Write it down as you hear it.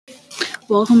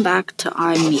Welcome back to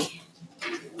I'm Me.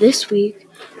 This week,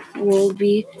 we'll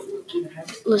be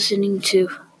listening to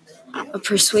a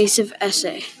persuasive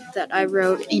essay that I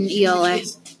wrote in ELA.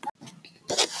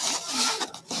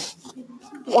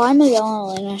 Why Miguel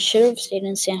and Elena should have stayed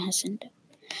in San Jacinto.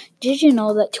 Did you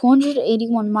know that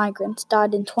 281 migrants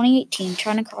died in 2018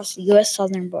 trying to cross the U.S.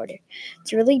 southern border?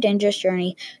 It's a really dangerous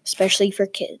journey, especially for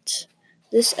kids.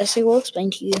 This essay will explain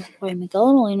to you why Miguel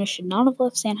and Elena should not have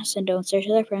left San Jacinto in search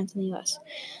of their parents in the U.S.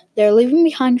 They're leaving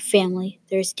behind family,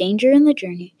 there's danger in the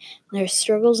journey, and there's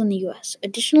struggles in the U.S.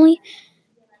 Additionally,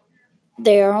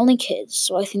 they are only kids,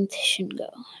 so I think they shouldn't go.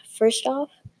 First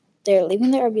off, they're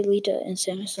leaving their abuelita in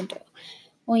San Jacinto.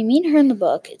 When we meet her in the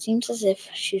book, it seems as if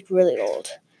she's really old.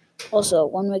 Also,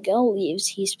 when Miguel leaves,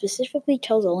 he specifically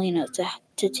tells Elena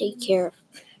to take care of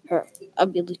her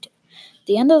abuelita. At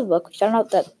the end of the book, we found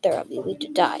out that their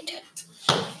abuelita died.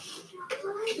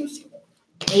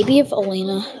 Maybe if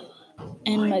Elena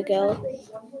and Miguel,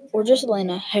 or just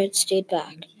Elena, had stayed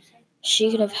back, she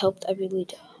could have helped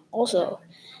abuelita. Also,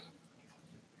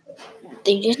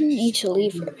 they didn't need to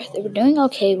leave her. They were doing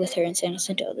okay with her in San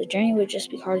Jacinto. The journey would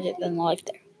just be harder than life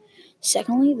there.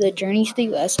 Secondly, the journey to the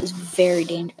U.S. is very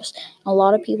dangerous. A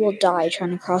lot of people die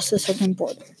trying to cross the southern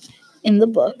border. In the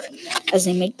book, as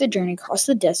they make the journey across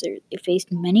the desert, they face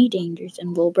many dangers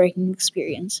and will-breaking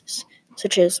experiences,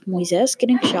 such as Moises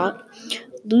getting shot,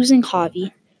 losing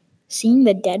Javi, seeing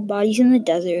the dead bodies in the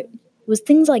desert. It was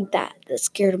things like that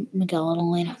scared Miguel and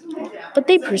Elena. But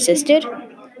they persisted.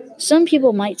 Some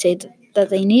people might say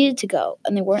that they needed to go,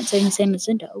 and they weren't safe in San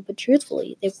Jacinto, but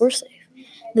truthfully, they were safe.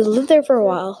 They lived there for a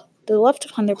while. They left to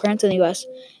find their parents in the U.S.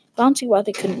 I don't see why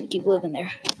they couldn't keep living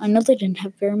there. I know they didn't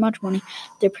have very much money.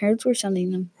 Their parents were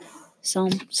sending them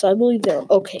some, so I believe they're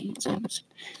okay in San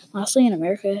Jacinto. Lastly, in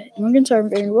America, immigrants are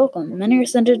very welcome. Many are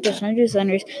sent to detention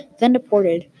centers, then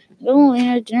deported. Miguel and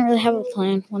Elena didn't really have a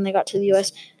plan when they got to the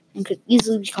U.S. and could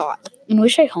easily be caught. In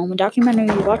Wish I Home, a documentary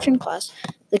we watched in class,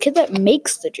 the kid that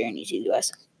makes the journey to the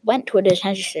U.S. went to a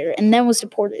detention center and then was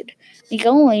deported.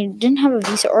 Miguel and Elena didn't have a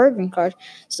visa or a green card,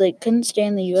 so they couldn't stay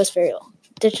in the U.S. very long.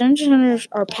 Detention centers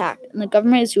are packed, and the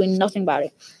government is doing nothing about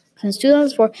it. Since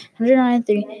 2004,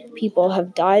 193 people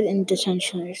have died in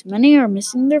detention centers. Many are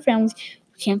missing their families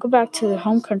who can't go back to their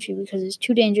home country because it's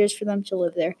too dangerous for them to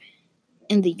live there,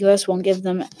 and the U.S. won't give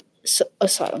them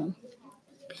asylum.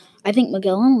 I think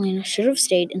Miguel and Elena should have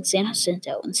stayed in San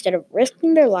Jacinto instead of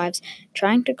risking their lives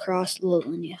trying to cross La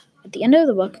Línea. At the end of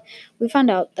the book, we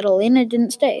find out that Elena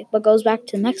didn't stay, but goes back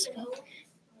to Mexico.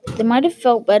 They might have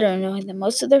felt better knowing that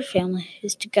most of their family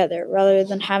is together rather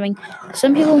than having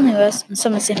some people in the U.S. and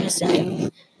some in San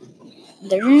Jacinto.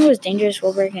 Their journey was dangerous,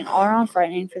 will-breaking, and all-around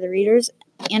frightening for the readers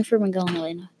and for Miguel and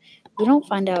Elena. We don't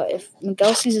find out if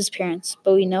Miguel sees his parents,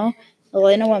 but we know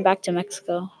Elena went back to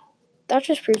Mexico. That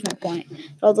just proves my point.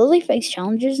 But although they faced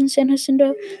challenges in San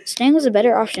Jacinto, staying was a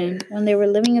better option when they were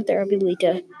living at their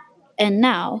abuelita. And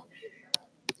now,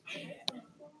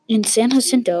 in San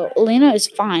Jacinto, Elena is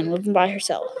fine living by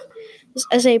herself. This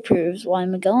essay proves why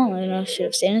Miguel and Elena should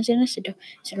have stayed in San Jacinto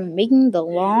instead of making the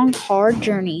long, hard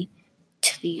journey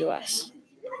to the U.S.